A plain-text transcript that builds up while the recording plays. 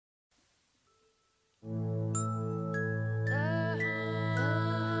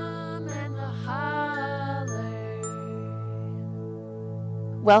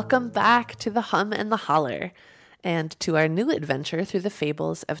welcome back to the Hum and the Holler, and to our new adventure through the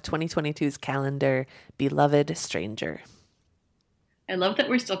fables of 2022's calendar, Beloved Stranger. I love that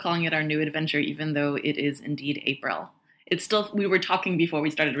we're still calling it our new adventure, even though it is indeed April. It's still, we were talking before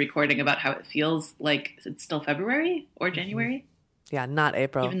we started recording about how it feels like it's still February or January. Yeah, not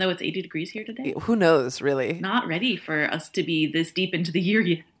April. Even though it's 80 degrees here today. Who knows, really? Not ready for us to be this deep into the year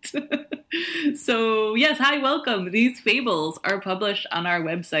yet. So, yes, hi, welcome. These fables are published on our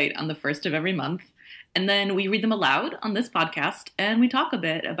website on the 1st of every month. And then we read them aloud on this podcast, and we talk a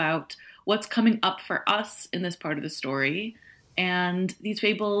bit about what's coming up for us in this part of the story. And these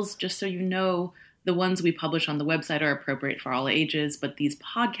fables, just so you know, the ones we publish on the website are appropriate for all ages, but these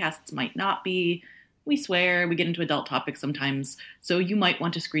podcasts might not be. We swear, we get into adult topics sometimes, so you might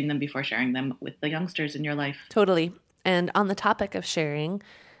want to screen them before sharing them with the youngsters in your life. Totally. And on the topic of sharing,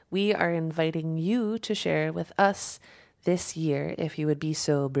 we are inviting you to share with us this year, if you would be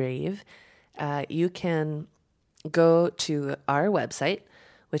so brave. You can go to our website,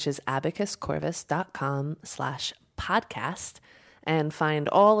 which is abacuscorvus.com/podcast, and find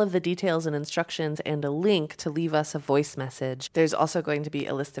all of the details and instructions and a link to leave us a voice message. There's also going to be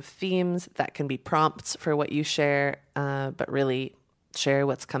a list of themes that can be prompts for what you share, but really share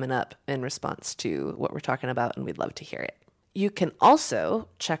what's coming up in response to what we're talking about, and we'd love to hear it. You can also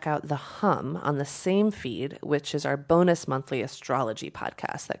check out The Hum on the same feed, which is our bonus monthly astrology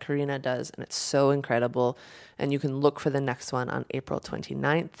podcast that Karina does, and it's so incredible. And you can look for the next one on April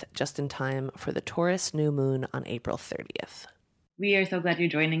 29th, just in time for the Taurus new moon on April 30th. We are so glad you're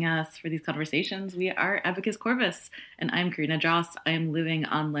joining us for these conversations. We are Abacus Corvus, and I'm Karina Joss. I am living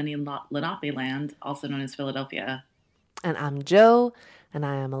on Lenape land, also known as Philadelphia. And I'm Joe, and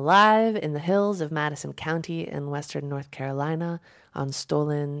I am alive in the hills of Madison County in western North Carolina on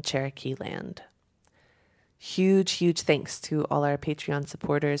stolen Cherokee land. Huge, huge thanks to all our Patreon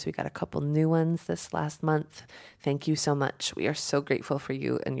supporters. We got a couple new ones this last month. Thank you so much. We are so grateful for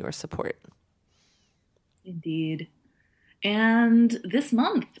you and your support. Indeed. And this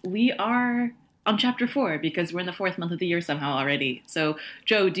month we are on chapter 4 because we're in the 4th month of the year somehow already. So,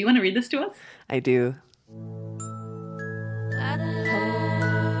 Joe, do you want to read this to us? I do.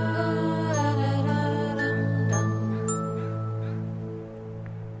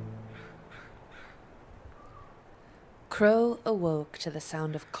 Crow awoke to the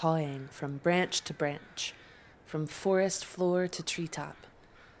sound of cawing from branch to branch, from forest floor to treetop.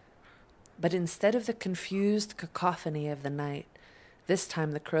 But instead of the confused cacophony of the night, this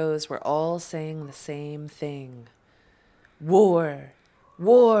time the crows were all saying the same thing. War!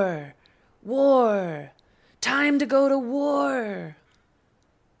 War! War! Time to go to war!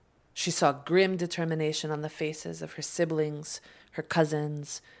 She saw grim determination on the faces of her siblings, her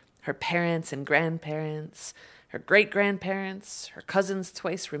cousins, her parents and grandparents, her great-grandparents, her cousins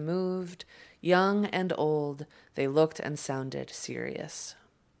twice removed, young and old. They looked and sounded serious.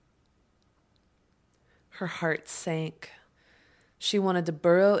 Her heart sank. She wanted to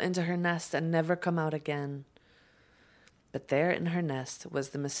burrow into her nest and never come out again. But there in her nest was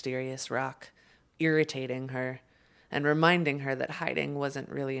the mysterious rock, irritating her and reminding her that hiding wasn't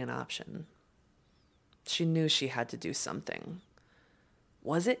really an option. She knew she had to do something.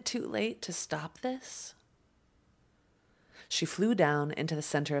 Was it too late to stop this? She flew down into the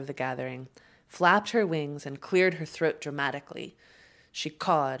center of the gathering, flapped her wings, and cleared her throat dramatically. She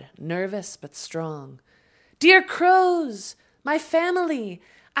cawed, nervous but strong. "Dear crows, my family,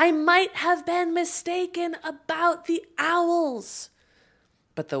 I might have been mistaken about the owls."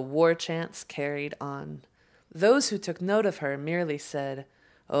 But the war chants carried on. Those who took note of her merely said,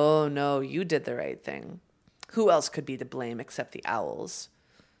 "Oh no, you did the right thing. Who else could be to blame except the owls?"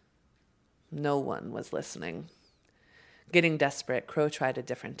 No one was listening. Getting desperate, Crow tried a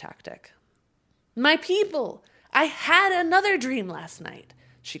different tactic. "My people, I had another dream last night,"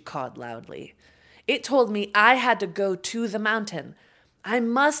 she cawed loudly. "It told me I had to go to the mountain. I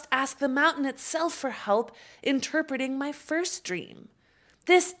must ask the mountain itself for help interpreting my first dream.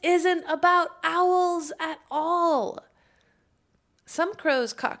 This isn't about owls at all." Some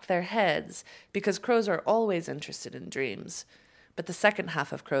crows cocked their heads, because crows are always interested in dreams. But the second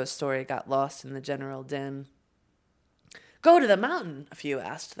half of Crow's story got lost in the general din. "Go to the mountain?" a few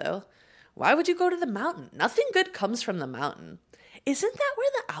asked, though. "Why would you go to the mountain? Nothing good comes from the mountain. Isn't that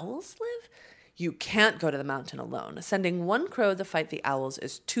where the owls live?" "You can't go to the mountain alone. Sending one crow to fight the owls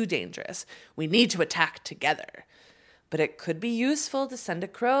is too dangerous. We need to attack together." "But it could be useful to send a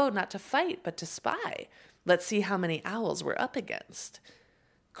crow not to fight, but to spy. Let's see how many owls we're up against."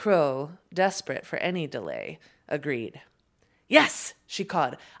 Crow, desperate for any delay, agreed. "Yes," she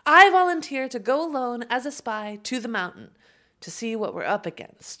cawed. "I volunteer to go alone as a spy to the mountain. to see what we're up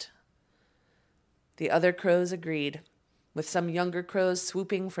against. The other crows agreed, with some younger crows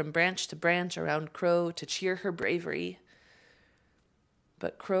swooping from branch to branch around Crow to cheer her bravery.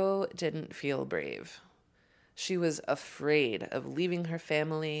 But Crow didn't feel brave. She was afraid of leaving her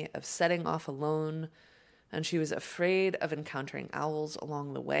family, of setting off alone, and she was afraid of encountering owls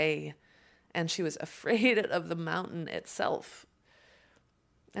along the way, and she was afraid of the mountain itself.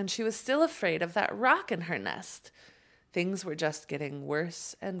 And she was still afraid of that rock in her nest. Things were just getting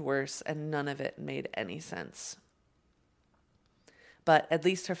worse, and none of it made any sense. But at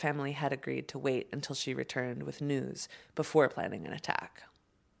least her family had agreed to wait until she returned with news before planning an attack.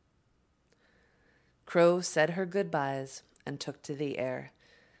 Crow said her goodbyes and took to the air,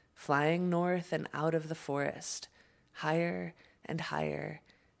 flying north and out of the forest, higher and higher,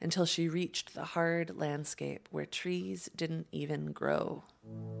 until she reached the hard landscape where trees didn't even grow.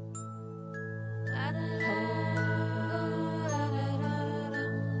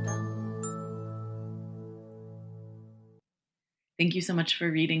 Thank you so much for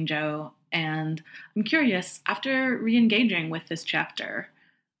reading, Jo. And I'm curious, after re-engaging with this chapter,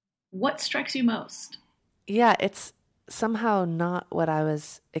 what strikes you most? Yeah, it's somehow not what I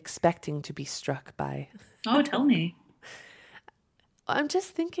was expecting to be struck by. Oh, tell me. I'm just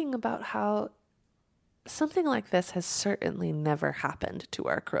thinking about how something like this has certainly never happened to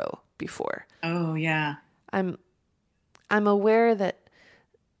our Crow before. Oh, yeah. I'm aware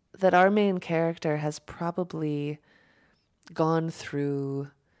that our main character has probably gone through,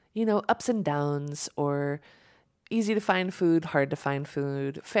 ups and downs, or easy to find food, hard to find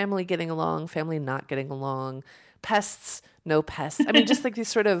food, family getting along, family not getting along, pests, no pests. I mean, just like these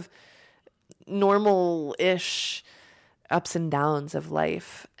sort of normal-ish ups and downs of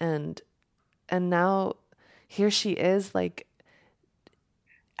life. And now here she is, like,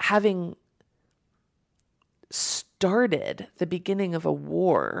 having started the beginning of a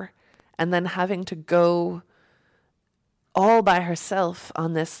war and then having to go all by herself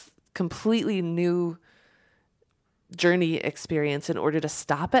on this completely new journey experience in order to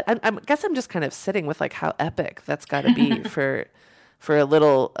stop it. I guess I'm just kind of sitting with like how epic that's got to be for a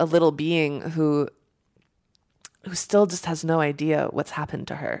little being who still just has no idea what's happened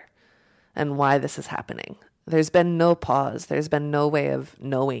to her and why this is happening. There's been no pause. There's been no way of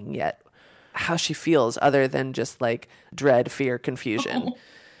knowing yet how she feels other than just like dread, fear, confusion,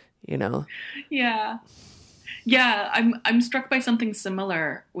 Yeah. Yeah, I'm struck by something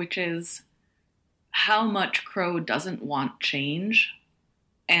similar, which is how much Crow doesn't want change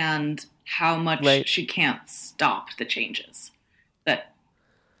and how much she can't stop the changes. That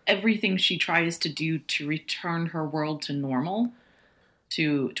everything she tries to do to return her world to normal,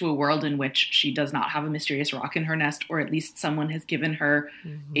 to a world in which she does not have a mysterious rock in her nest, or at least someone has given her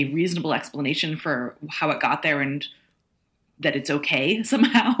a reasonable explanation for how it got there and that it's okay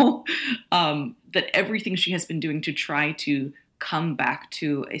somehow, that everything she has been doing to try to come back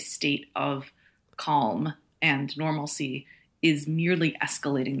to a state of calm and normalcy is merely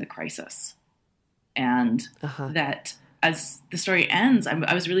escalating the crisis. And that as the story ends,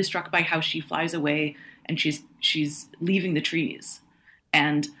 I was really struck by how she flies away and she's leaving the trees.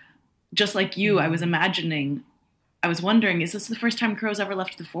 And just like you, I was wondering, is this the first time Crow's ever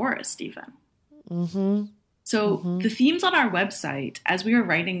left the forest even? Mm-hmm. So the themes on our website, as we were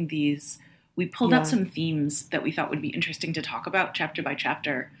writing these, we pulled out some themes that we thought would be interesting to talk about chapter by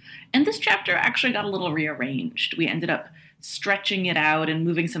chapter. And this chapter actually got a little rearranged. We ended up stretching it out and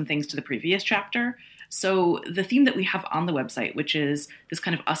moving some things to the previous chapter. So the theme that we have on the website, which is this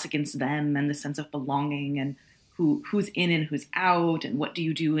kind of us against them and the sense of belonging and who's in and who's out and what do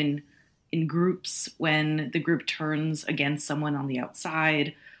you do in groups when the group turns against someone on the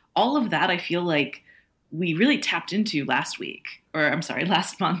outside. All of that I feel like we really tapped into last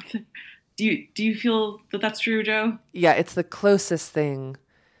month. Do you feel that that's true, Jo? Yeah, it's the closest thing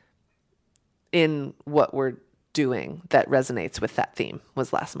in what we're doing that resonates with that theme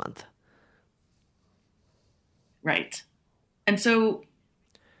was last month. Right. And so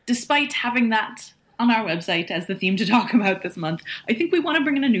despite having that on our website as the theme to talk about this month, I think we want to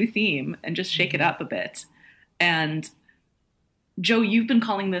bring in a new theme and just shake it up a bit. And Jo, you've been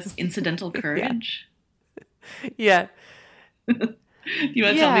calling this incidental courage. Yeah. Do you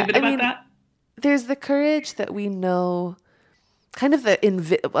want to tell me a bit about that? There's the courage that we know, kind of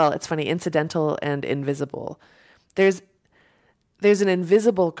it's funny, incidental and invisible. There's an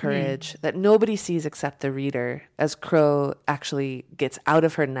invisible courage that nobody sees except the reader as Crow actually gets out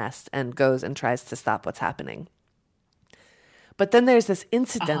of her nest and goes and tries to stop what's happening. But then there's this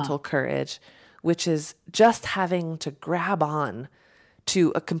incidental courage, which is just having to grab on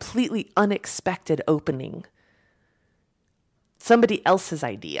to a completely unexpected opening somebody else's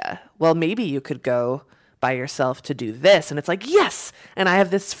idea. Well, maybe you could go by yourself to do this. And it's like, yes. And I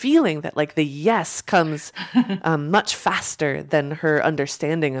have this feeling that like the yes comes much faster than her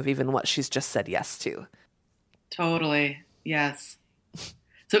understanding of even what she's just said yes to. Totally. Yes.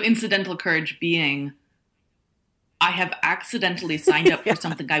 So incidental courage being, I have accidentally signed up for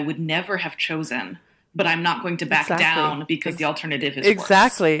something I would never have chosen, but I'm not going to back down because the alternative is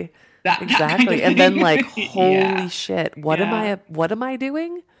exactly. worse. That exactly. Kind of and then like, holy yeah. shit, what am I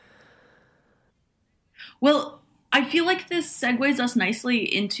doing? Well, I feel like this segues us nicely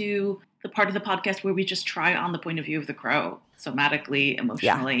into the part of the podcast where we just try on the point of view of the crow, somatically,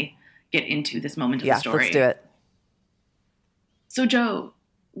 emotionally, get into this moment of the story. Let's do it. So, Jo,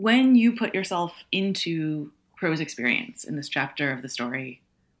 when you put yourself into Crow's experience in this chapter of the story,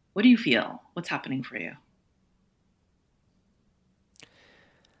 what do you feel? What's happening for you?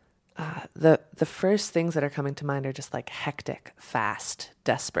 The first things that are coming to mind are just like hectic, fast,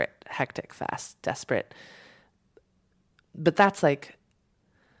 desperate, hectic, fast, desperate. But that's like,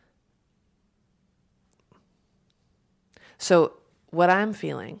 so what I'm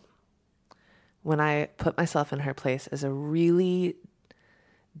feeling when I put myself in her place is a really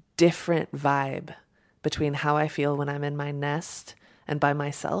different vibe between how I feel when I'm in my nest and by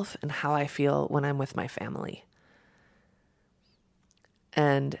myself and how I feel when I'm with my family.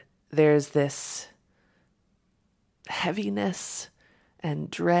 And there's this heaviness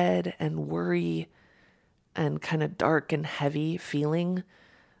and dread and worry and kind of dark and heavy feeling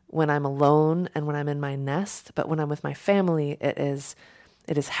when I'm alone and when I'm in my nest. But when I'm with my family, it is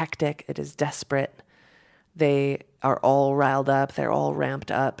hectic. It is desperate. They are all riled up. They're all ramped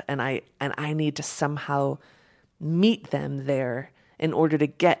up. And I need to somehow meet them there in order to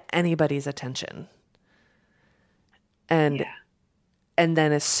get anybody's attention. And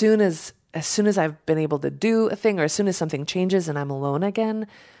then as soon as I've been able to do a thing, or as soon as something changes and I'm alone again,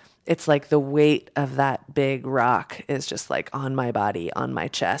 it's like the weight of that big rock is just like on my body, on my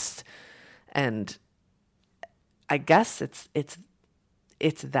chest. And I guess it's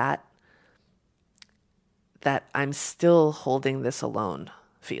that I'm still holding this alone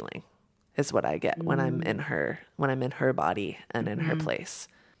feeling is what I get when I'm in her body and in her place.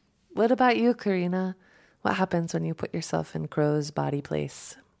 What about you, Karina? What happens when you put yourself in Crow's body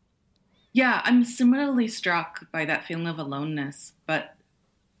place? Yeah, I'm similarly struck by that feeling of aloneness, but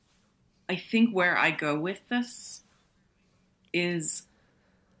I think where I go with this is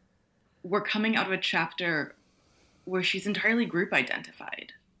we're coming out of a chapter where she's entirely group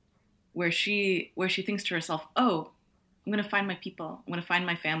identified, where she thinks to herself, oh, I'm going to find my people. I'm going to find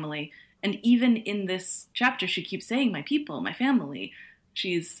my family. And even in this chapter, she keeps saying my people, my family.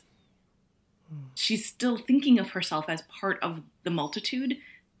 She's still thinking of herself as part of the multitude,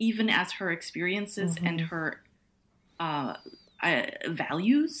 even as her experiences and her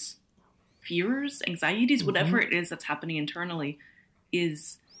values, fears, anxieties, whatever it is that's happening internally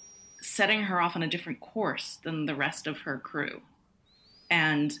is setting her off on a different course than the rest of her crew.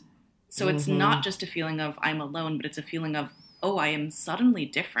 And so it's not just a feeling of I'm alone, but it's a feeling of, oh, I am suddenly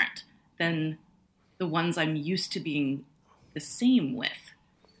different than the ones I'm used to being the same with.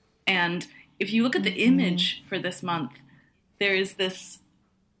 And if you look at the image for this month, there is this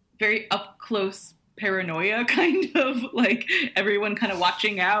very up close paranoia kind of like everyone kind of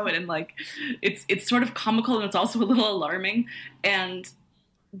watching out, and like it's sort of comical and it's also a little alarming. And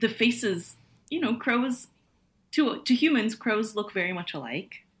the faces, crows to humans, crows look very much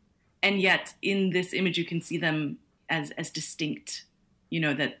alike. And yet in this image, you can see them as distinct,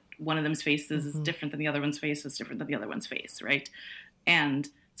 that one of them's faces is different than the other one's face is different than the other one's face. Right. And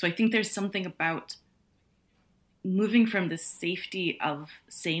so I think there's something about moving from the safety of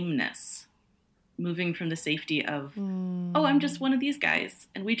sameness, moving from the safety of, oh, I'm just one of these guys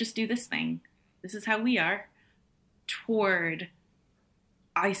and we just do this thing. This is how we are, toward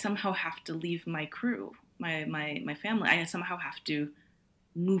I somehow have to leave my crew, my family. I somehow have to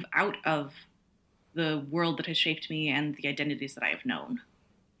move out of the world that has shaped me and the identities that I have known.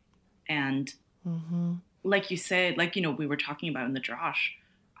 And like you said, we were talking about in the Drosh,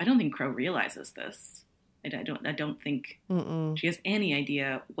 I don't think Crow realizes this. I don't think she has any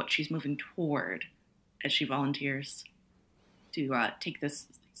idea what she's moving toward as she volunteers to take this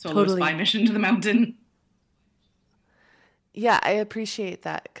solo spy mission to the mountain. Yeah, I appreciate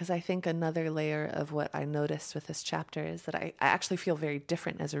that, because I think another layer of what I noticed with this chapter is that I actually feel very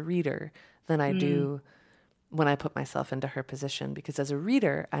different as a reader than I do when I put myself into her position, because as a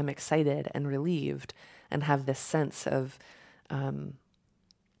reader, I'm excited and relieved and have this sense of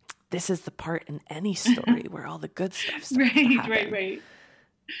this is the part in any story where all the good stuff starts to happen. Right.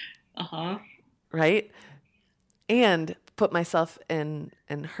 Right? And put myself in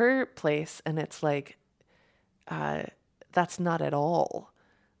her place, and it's like, that's not at all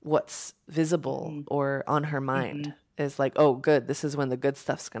what's visible or on her mind. Is like, oh, good, this is when the good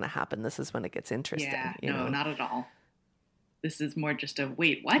stuff's going to happen. This is when it gets interesting. Yeah, you know? Not at all. This is more just a,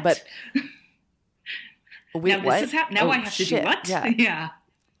 wait, what? But wait, now what? This is now I have to do what? Yeah.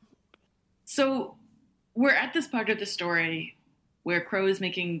 So we're at this part of the story where Crow is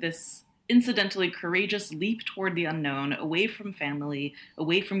making this incidentally courageous leap toward the unknown, away from family,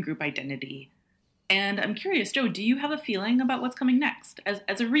 away from group identity. And I'm curious, Jo, do you have a feeling about what's coming next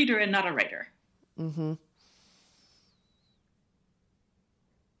as a reader and not a writer? Mm-hmm.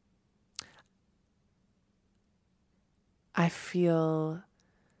 I feel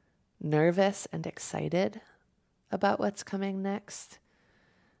nervous and excited about what's coming next.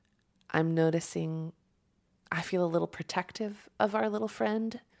 I'm noticing I feel a little protective of our little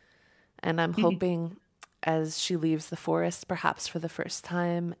friend, and I'm hoping as she leaves the forest, perhaps for the first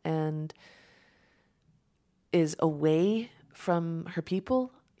time, and is away from her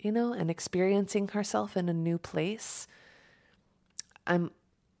people, you know, and experiencing herself in a new place, I'm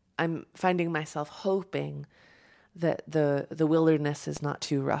finding myself hoping that the wilderness is not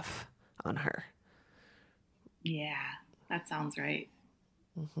too rough on her. Yeah, that sounds right.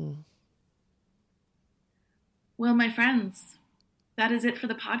 Mm-hmm. Well, my friends, that is it for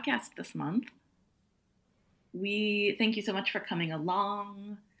the podcast this month. We thank you so much for coming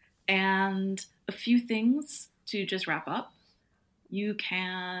along. And a few things to just wrap up. You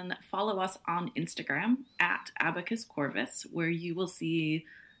can follow us on Instagram at Abacus Corvus, where you will see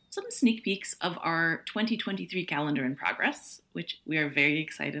some sneak peeks of our 2023 calendar in progress, which we are very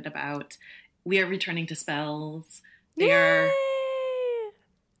excited about. We are returning to spells. They are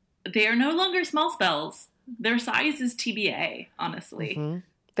no longer small spells. Their size is TBA, honestly. Mm-hmm.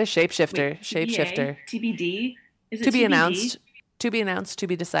 The shapeshifter. Wait, shapeshifter. TBD? Is it to be TBD? announced. To be announced, to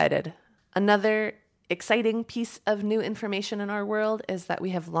be decided. Another exciting piece of new information in our world is that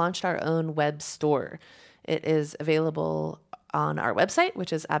we have launched our own web store. It is available on our website,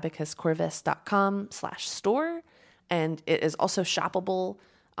 which is abacuscorvus.com/store. And it is also shoppable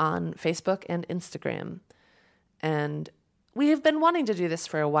on Facebook and Instagram. And we have been wanting to do this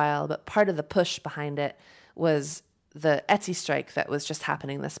for a while, but part of the push behind it was the Etsy strike that was just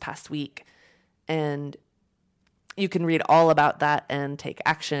happening this past week. And you can read all about that and take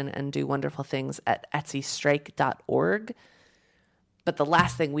action and do wonderful things at etsystrike.org. But the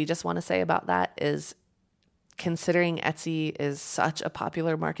last thing we just want to say about that is, considering Etsy is such a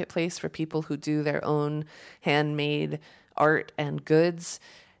popular marketplace for people who do their own handmade art and goods,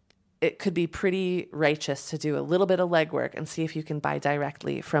 it could be pretty righteous to do a little bit of legwork and see if you can buy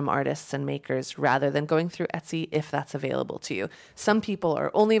directly from artists and makers rather than going through Etsy, if that's available to you. Some people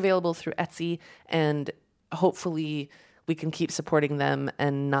are only available through Etsy, and hopefully we can keep supporting them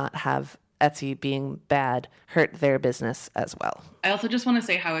and not have Etsy being bad hurt their business as well. I also just want to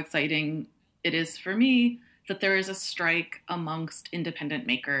say how exciting it is for me that there is a strike amongst independent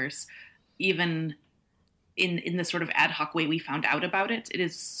makers, even in the sort of ad hoc way we found out about it. It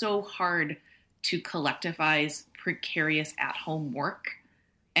is so hard to collectivize precarious at-home work.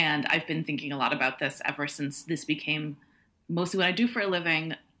 And I've been thinking a lot about this ever since this became mostly what I do for a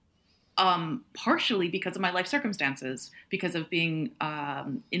living, partially because of my life circumstances, because of being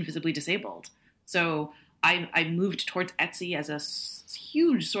invisibly disabled. So I moved towards Etsy as a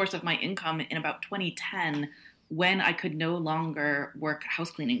huge source of my income in about 2010, when I could no longer work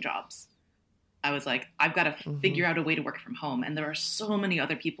house cleaning jobs. I was like, I've got to figure out a way to work from home. And there are so many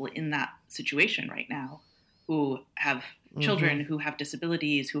other people in that situation right now who have children, who have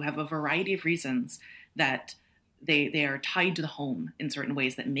disabilities, who have a variety of reasons that they are tied to the home in certain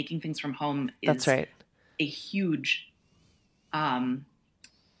ways, that making things from home is That's right. a huge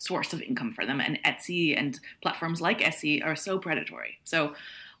source of income for them. And Etsy and platforms like Etsy are so predatory. So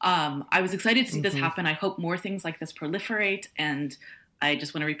I was excited to see this happen. I hope more things like this proliferate. And I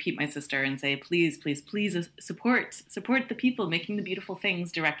just want to repeat my sister and say, please, please, please support the people making the beautiful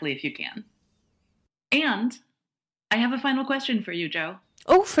things directly if you can. And I have a final question for you, Jo.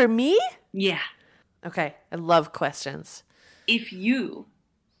 Oh, for me? Yeah. Okay. I love questions. If you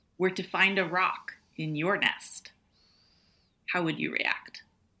were to find a rock in your nest, how would you react?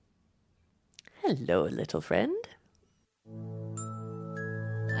 Hello, little friend.